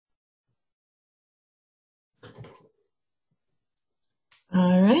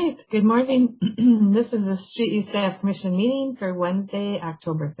All right, good morning. This is the Street Use Staff Commission meeting for Wednesday,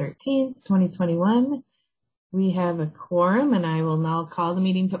 October 13th, 2021. We have a quorum and I will now call the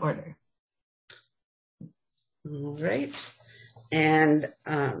meeting to order. All right, and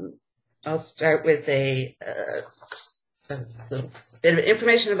I'll start with a little bit of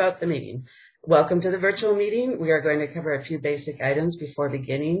information about the meeting. Welcome to the virtual meeting. We are going to cover a few basic items before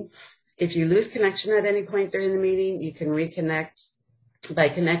beginning. If you lose connection at any point during the meeting, you can reconnect by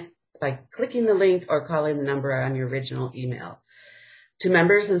clicking the link or calling the number on your original email. To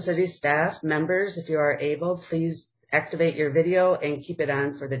members and city staff, members, if you are able, please activate your video and keep it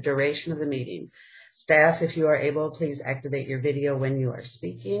on for the duration of the meeting. Staff, if you are able, please activate your video when you are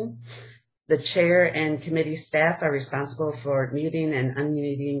speaking. The chair and committee staff are responsible for muting and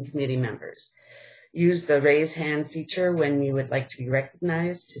unmuting committee members. Use the raise hand feature when you would like to be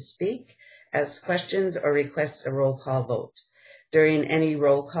recognized to speak, ask questions, or request a roll call vote. During any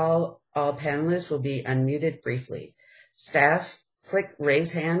roll call, all panelists will be unmuted briefly. Staff, click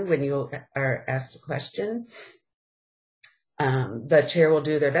raise hand when you are asked a question. The chair will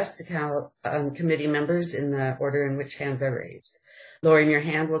do their best to count committee members in the order in which hands are raised. Lowering your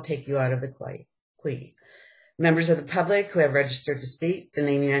hand will take you out of the queue. Members of the public who have registered to speak, the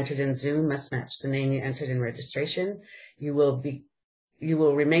name you entered in Zoom must match the name you entered in registration. You will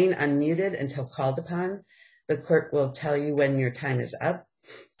remain unmuted until called upon. The clerk will tell you when your time is up.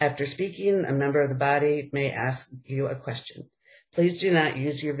 After speaking, a member of the body may ask you a question. Please do not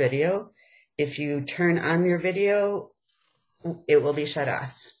use your video. If you turn on your video, it will be shut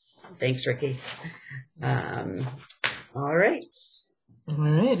off. Thanks, Ricky. All right. All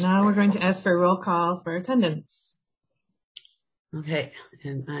right, now we're going to ask for a roll call for attendance. Okay,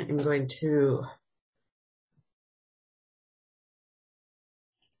 and I am going to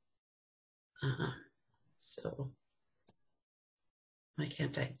so why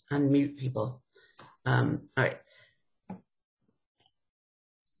can't I unmute people? All right.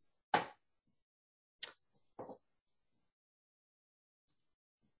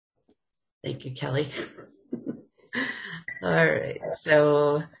 Thank you, Kelly. All right,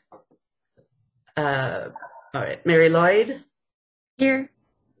 so, all right, Mary Lloyd? Here.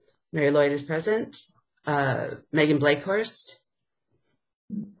 Mary Lloyd is present. Megan Blakehorst?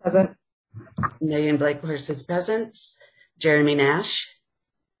 Present. Megan Blakehorst is present. Jeremy Nash?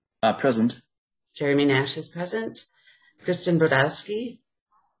 Present. Jeremy Nash is present. Kristen Brodowski?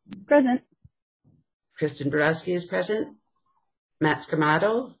 Present. Kristen Brodowski is present. Matt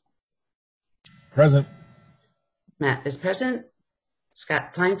Scamato? Present. Matt is present.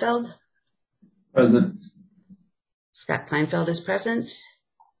 Scott Kleinfeld? Present. Scott Kleinfeld is present.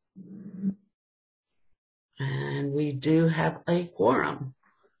 And we do have a quorum.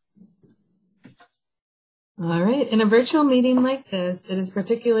 All right, in a virtual meeting like this, it is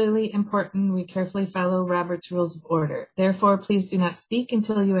particularly important we carefully follow Robert's Rules of Order. Therefore, please do not speak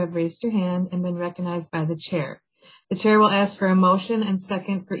until you have raised your hand and been recognized by the chair. The chair will ask for a motion and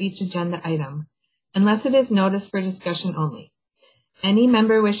second for each agenda item, unless it is noticed for discussion only. Any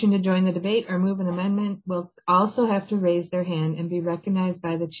member wishing to join the debate or move an amendment will also have to raise their hand and be recognized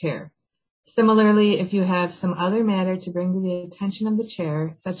by the chair. Similarly, if you have some other matter to bring to the attention of the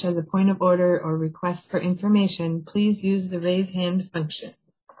chair, such as a point of order or request for information, please use the raise hand function.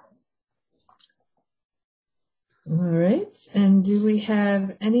 All right, and do we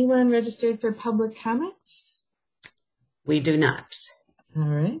have anyone registered for public comment? We do not. All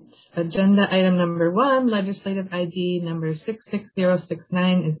right, agenda item number 1, legislative ID number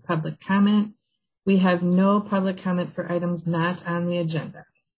 66069 is public comment. We have no public comment for items not on the agenda.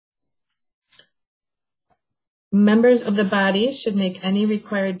 Members of the body should make any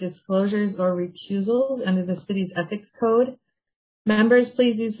required disclosures or recusals under the city's ethics code. Members,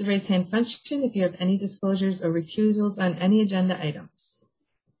 please use the raise hand function if you have any disclosures or recusals on any agenda items.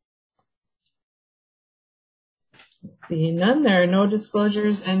 Seeing none, there are no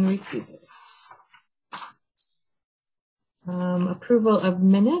disclosures and recusals. Approval of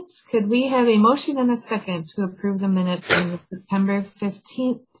minutes. Could we have a motion and a second to approve the minutes in the September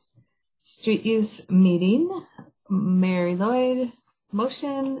 15th street use meeting? Mary Lloyd,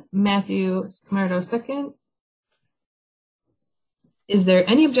 motion. Matthew Scamardo, second. Is there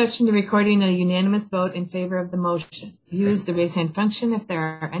any objection to recording a unanimous vote in favor of the motion? Use the raise hand function if there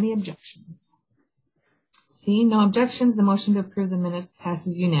are any objections. Seeing no objections, the motion to approve the minutes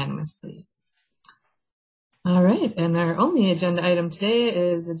passes unanimously. All right, and our only agenda item today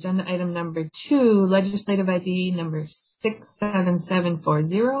is agenda item number 2, legislative ID number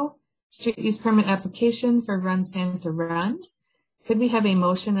 67740, street use permit application for Run Santa Run. Could we have a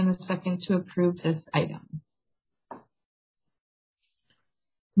motion and a second to approve this item?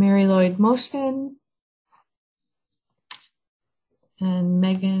 Mary Lloyd motion. And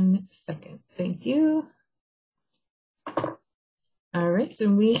Megan second. Thank you. All right,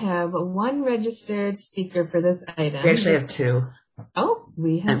 and we have one registered speaker for this item. We actually have two. Oh,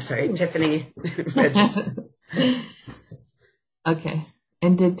 we have I'm sorry, two. Tiffany. Okay.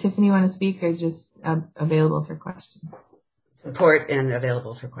 And did Tiffany want to speak or just available for questions? Support and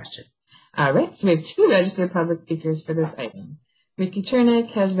available for question. All right, so we have two registered public speakers for this item. Ricky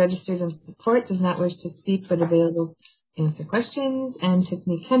Chernick has registered in support, does not wish to speak, but available to answer questions. And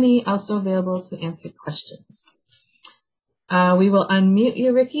Tiffany Kenny, also available to answer questions. We will unmute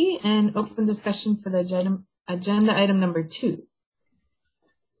you, Ricky, and open discussion for the agenda item number 2.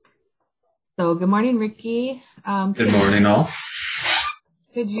 So good morning, Ricky. Good morning, all.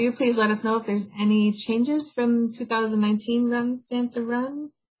 Could you please let us know if there's any changes from 2019 Run Santa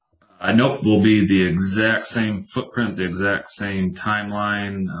Run? Nope, will be the exact same footprint, the exact same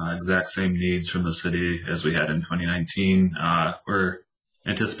timeline, exact same needs from the city as we had in 2019. We're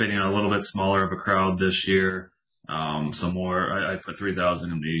anticipating a little bit smaller of a crowd this year. Some more, I put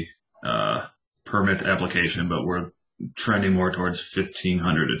 3,000 in the permit application, but we're trending more towards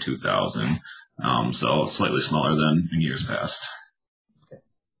 1,500 to 2,000. So slightly smaller than in years past.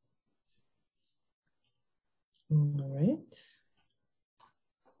 All right.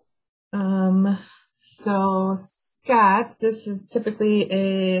 So Scott, this is typically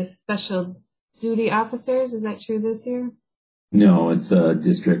a special duty officers. Is that true this year? No, it's a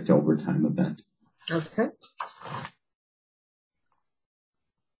district overtime event. Okay.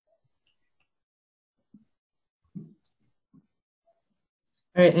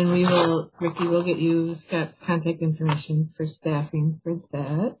 All right, and Ricky, we'll get you Scott's contact information for staffing for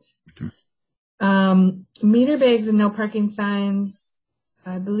that. Meter bags and no parking signs.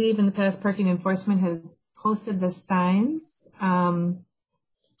 I believe in the past, parking enforcement has posted the signs. Are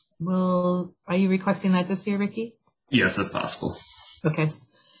you requesting that this year, Ricky? Yes, if possible. Okay.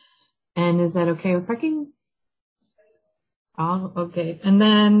 And is that okay with parking? Oh, okay. And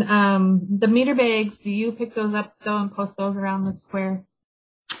then the meter bags, do you pick those up though and post those around the square?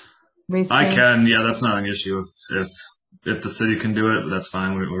 I can, yeah, that's not an issue. If the city can do it, that's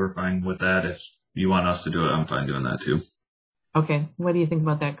fine. We're fine with that. If you want us to do it, I'm fine doing that too. Okay. What do you think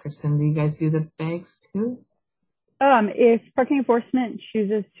about that, Kristen? Do you guys do the bags too? If parking enforcement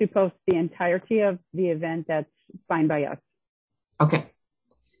chooses to post the entirety of the event, that's fine by us. Okay.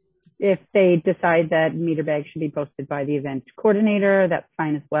 If they decide that meter bags should be posted by the event coordinator, that's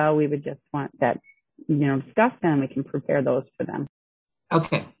fine as well. We would just want that, discussed, and we can prepare those for them.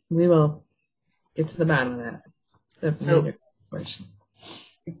 Okay. We will get to the bottom of that. That's So, the question.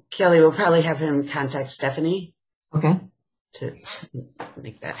 Kelly will probably have him contact Stephanie Okay. to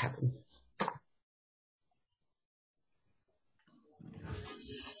make that happen.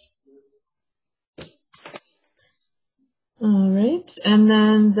 All right. And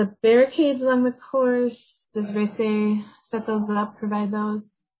then the barricades along the course, does Race Day set those up, provide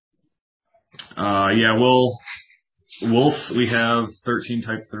those? Yeah, we have 13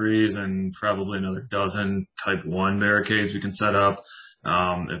 type 3s and probably another dozen type 1 barricades we can set up.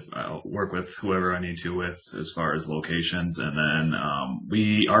 If I'll work with whoever I need to with as far as locations, and then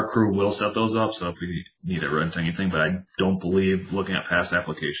our crew will set those up. So if we need to rent anything, but I don't believe, looking at past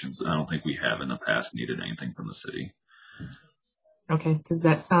applications, I don't think we have in the past needed anything from the city. Okay. Does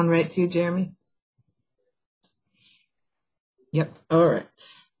that sound right to you, Jeremy? Yep. All right.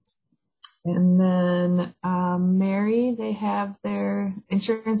 And then Mary, they have their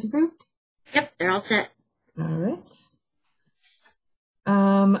insurance approved? Yep, they're all set. All right.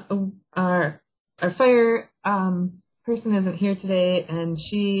 Our fire person isn't here today, and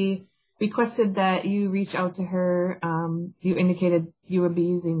she requested that you reach out to her. You indicated you would be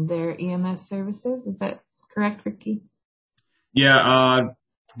using their EMS services. Is that correct, Ricky? Yeah,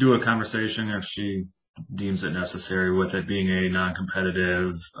 do a conversation if she deems it necessary, with it being a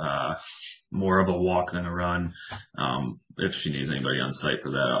non-competitive, more of a walk than a run. If she needs anybody on site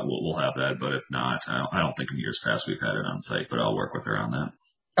for that, we'll have that. But if not, I don't think in years past we've had it on site, but I'll work with her on that.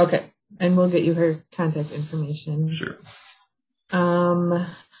 Okay. And we'll get you her contact information. Sure.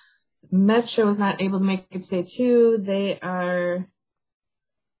 Metro is not able to make it today too. They are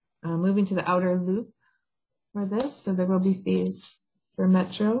moving to the outer loop for this, so there will be fees for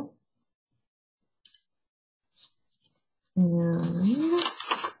Metro.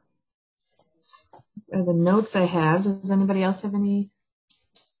 And the notes I have. Does anybody else have any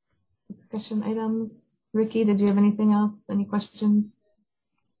discussion items? Ricky, did you have anything else? Any questions?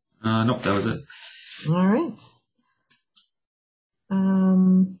 Nope, that was it. All right.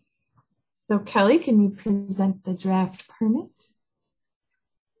 So Kelly, can you present the draft permit?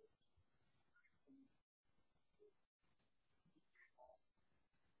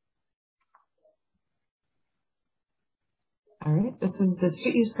 All right, this is the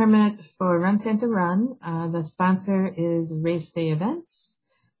street use permit for Run Santa Run. The sponsor is Race Day Events.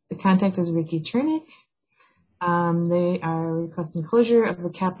 The contact is Ricky Chernick. They are requesting closure of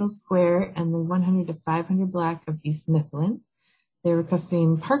the Capitol Square and the 100 to 500 block of East Mifflin. They're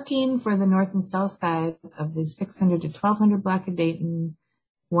requesting parking for the north and south side of the 600 to 1200 block of Dayton,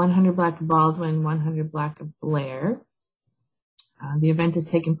 100 block of Baldwin, 100 block of Blair. The event is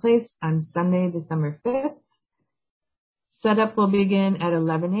taking place on Sunday, December 5th. Setup will begin at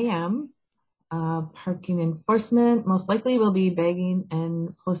 11 a.m. Parking enforcement most likely will be bagging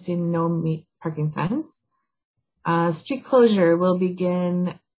and posting no parking signs. Street closure will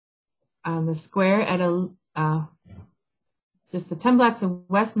begin on the square at just the 10 blocks of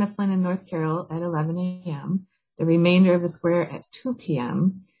West Mifflin and North Carroll at 11 a.m. The remainder of the square at 2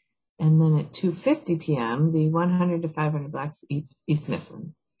 p.m. And then at 2:50 p.m., the 100 to 500 blocks East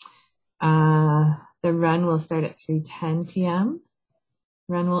Mifflin. The run will start at 3:10 p.m.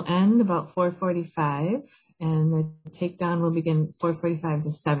 Run will end about 4:45, and the takedown will begin 4:45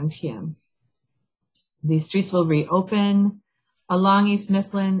 to 7 p.m. These streets will reopen along East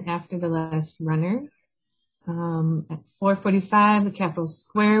Mifflin after the last runner. At 4:45, the Capitol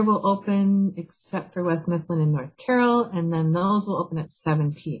Square will open, except for West Mifflin and North Carroll, and then those will open at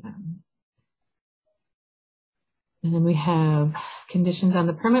 7 p.m. And then we have conditions on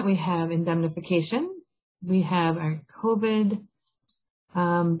the permit. We have indemnification. We have our COVID,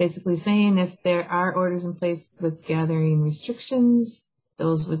 basically saying if there are orders in place with gathering restrictions,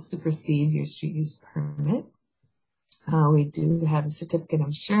 those would supersede your street use permit. We do have a certificate of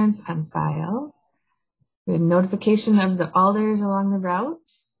insurance on file. We have notification of the alders along the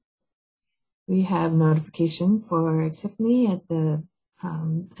route. We have notification for Tiffany at the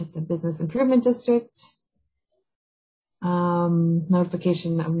Business Improvement District.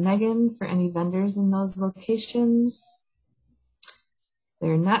 Notification of Megan for any vendors in those locations.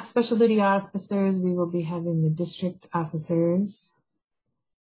 They're not special duty officers. We will be having the district officers.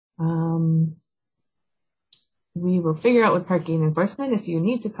 We will figure out with parking enforcement if you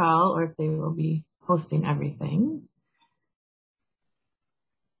need to call or if they will be posting everything.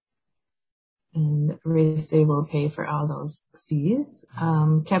 And Race Day will pay for all those fees.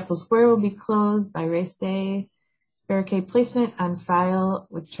 Capitol Square will be closed by Race Day. Barricade placement on file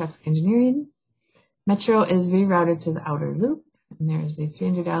with traffic engineering. Metro is rerouted to the outer loop, and there is a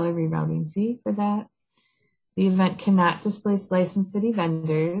 $300 rerouting fee for that. The event cannot displace licensed city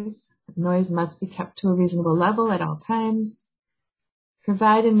vendors. Noise must be kept to a reasonable level at all times.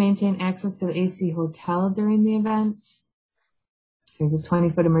 Provide and maintain access to the AC Hotel during the event. There's a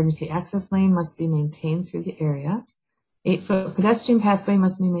 20-foot emergency access lane must be maintained through the area. 8-foot pedestrian pathway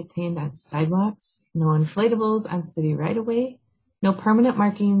must be maintained on sidewalks. No inflatables on city right-of-way. No permanent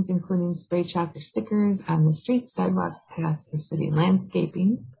markings, including spray chalk or stickers on the streets, sidewalks, paths, or city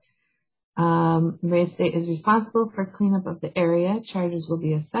landscaping. Race Day is responsible for cleanup of the area. Charges will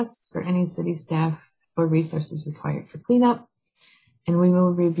be assessed for any city staff or resources required for cleanup. And we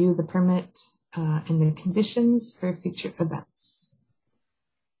will review the permit and the conditions for future events.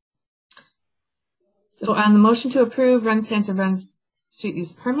 So on the motion to approve Run Santa Run's street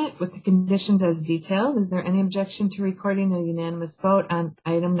use permit with the conditions as detailed, is there any objection to recording a unanimous vote on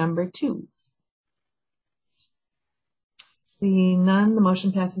item number 2? Seeing none, the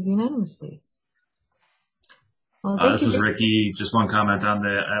motion passes unanimously. Well, This is Ricky. Just one comment on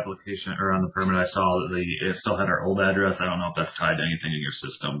the application or on the permit. I saw that it still had our old address. I don't know if that's tied to anything in your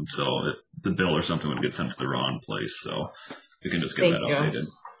system. So if the bill or something would get sent to the wrong place. So you can just get that updated.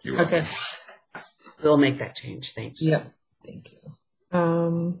 You're welcome. Okay. We'll make that change. Thanks. Yep. Thank you.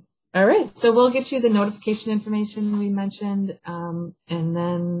 All right. So we'll get you the notification information we mentioned, and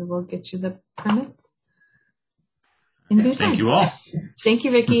then we'll get you the permit in due time. Thank you all. Thank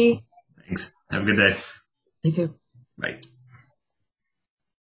you, Ricky. Thanks. Have a good day. You too. Bye.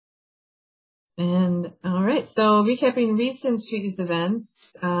 And all right. So recapping recent street use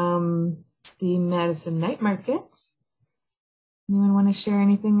events, the Madison Night Market. Anyone want to share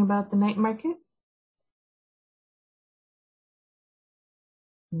anything about the night market?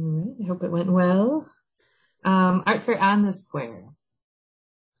 All right, I hope it went well. Art Fair on the Square.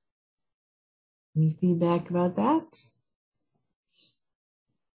 Any feedback about that?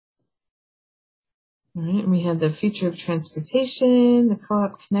 All right, and we have the future of transportation, the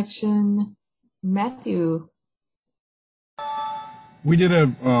co-op connection. Matthew. We did a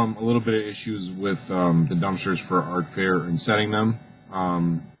little bit of issues with the dumpsters for Art Fair and setting them.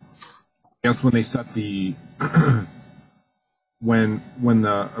 I guess when they set the when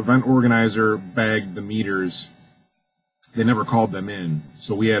the event organizer bagged the meters, they never called them in.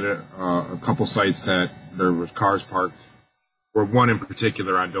 So we had a couple sites that there was cars parked or one in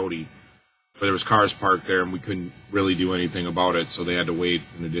particular on Doty, where there was cars parked there and we couldn't really do anything about it, so they had to wait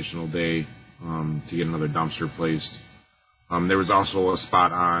an additional day to get another dumpster placed. There was also a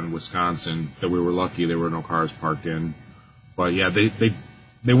spot on Wisconsin that we were lucky there were no cars parked in. But yeah,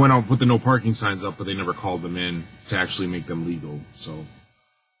 they went out, put the no parking signs up, but they never called them in to actually make them legal. So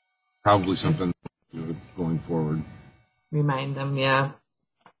probably something going forward. Remind them, yeah.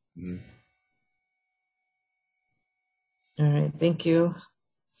 Mm-hmm. All right, thank you.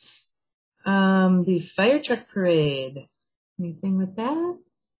 The fire truck parade. Anything with that?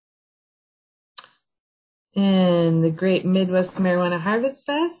 And the Great Midwest Marijuana Harvest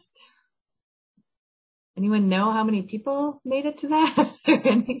Fest. Anyone know how many people made it to that?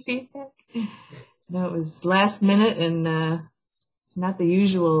 Any feedback? No, it was last minute and not the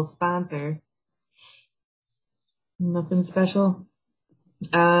usual sponsor. Nothing special.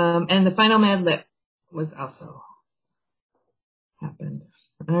 And the final Mad Lib was also happened.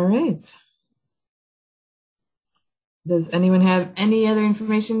 All right. Does anyone have any other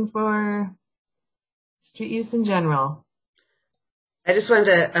information for street use in general? I just wanted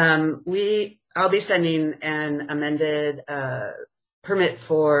to, I'll be sending an amended permit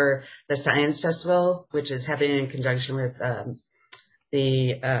for the Science Festival, which is happening in conjunction with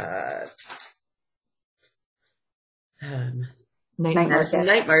the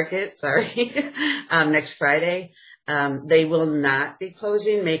Night Market, sorry, next Friday. They will not be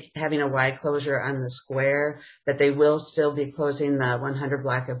closing, having a wide closure on the square, but they will still be closing the 100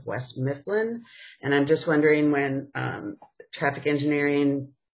 block of West Mifflin. And I'm just wondering when traffic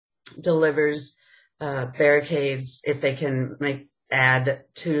engineering delivers barricades, if they can add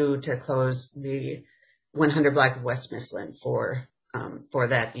 2 to close the 100 block of West Mifflin for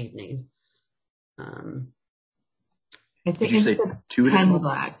that evening. I think Did you it's say the 2 10 additional?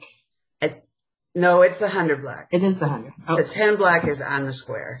 block. No, it's the 100 block. It is the 100. Oh, The 10 block is on the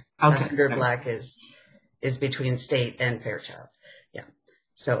square. Okay. The 100 block is between State and Fairchild. Yeah.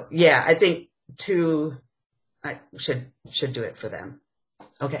 So yeah, I think 2 I should do it for them.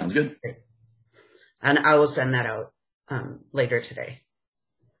 Okay. Sounds good. Great. And I will send that out later today.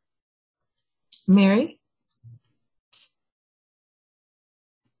 Mary?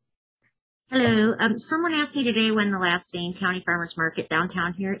 Hello. Someone asked me today when the last Dane County Farmers Market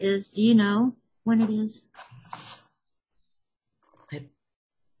downtown here is. Do you know when it is? I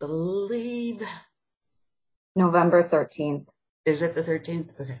believe. November 13th. Is it the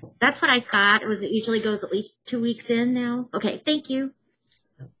 13th? Okay. That's what I thought. It usually goes at least 2 weeks in now. Okay. Thank you.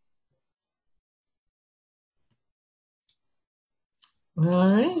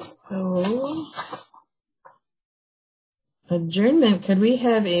 All right. So adjournment. Could we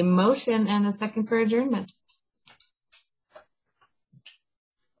have a motion and a second for adjournment?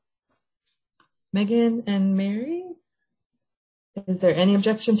 Megan and Mary? Is there any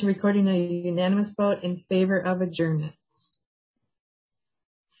objection to recording a unanimous vote in favor of adjournment?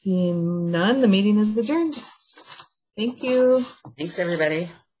 Seeing none, the meeting is adjourned. Thank you. Thanks,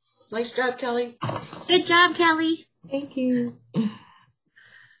 everybody. Nice job, Kelly. Good job, Kelly. Thank you.